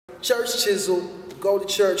Church Chizzle, go to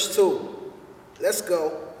church too. Let's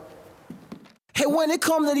go. Hey, when it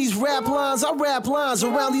come to these rap lines, I rap lines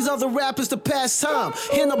around these other rappers to pass time.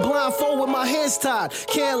 In a blindfold with my hands tied,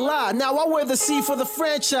 can't lie. Now I wear the C for the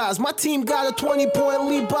franchise. My team got a 20-point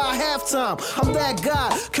lead by halftime. I'm that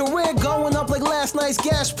guy, career going up like last night's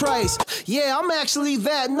gas price. Yeah, I'm actually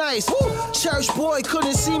that nice. Church boy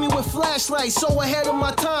couldn't see me with flashlights, so ahead of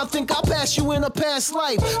my time, think I'll pass you in a past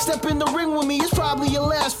life. Step in the ring with me, it's probably your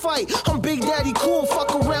last fight. I'm Big Daddy Cool,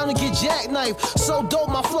 fuck around and get jackknifed. So dope,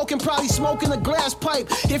 my flow can probably smoke in a glass pipe.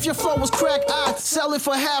 If your flow was crack, I'd sell it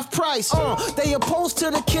for half price. They opposed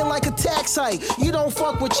to the kid like a tax hike. You don't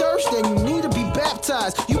fuck with church, then you need to be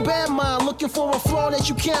baptized. You bad mind, looking for a flaw that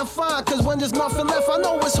you can't find. Cause when there's nothing left, I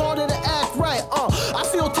know it's harder to act right. I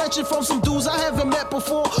feel tension from some dudes I haven't met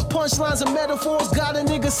before. Punchlines and metaphors, got a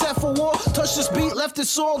nigga set for war. Touch this beat, left it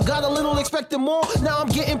sore, got a little expecting more. Now I'm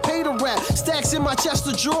getting paid to rap, stacks in my chest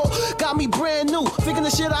of drawer. Got me brand new, thinking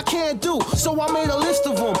the shit I can't do. So I made a list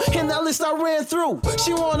of them, and that list I ran through.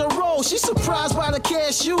 She on a roll, she surprised by the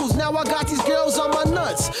cashews. Now I got these girls on my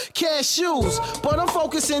nuts, cashews. But I'm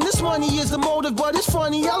focusing, this money is the motive, but it's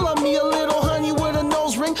funny. I love me a little honey with a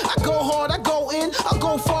nose ring. I go hard, I go in, I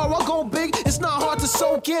go far, I go big. It's not hard to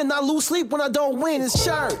soak in. I lose sleep when I don't win, it's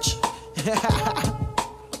church.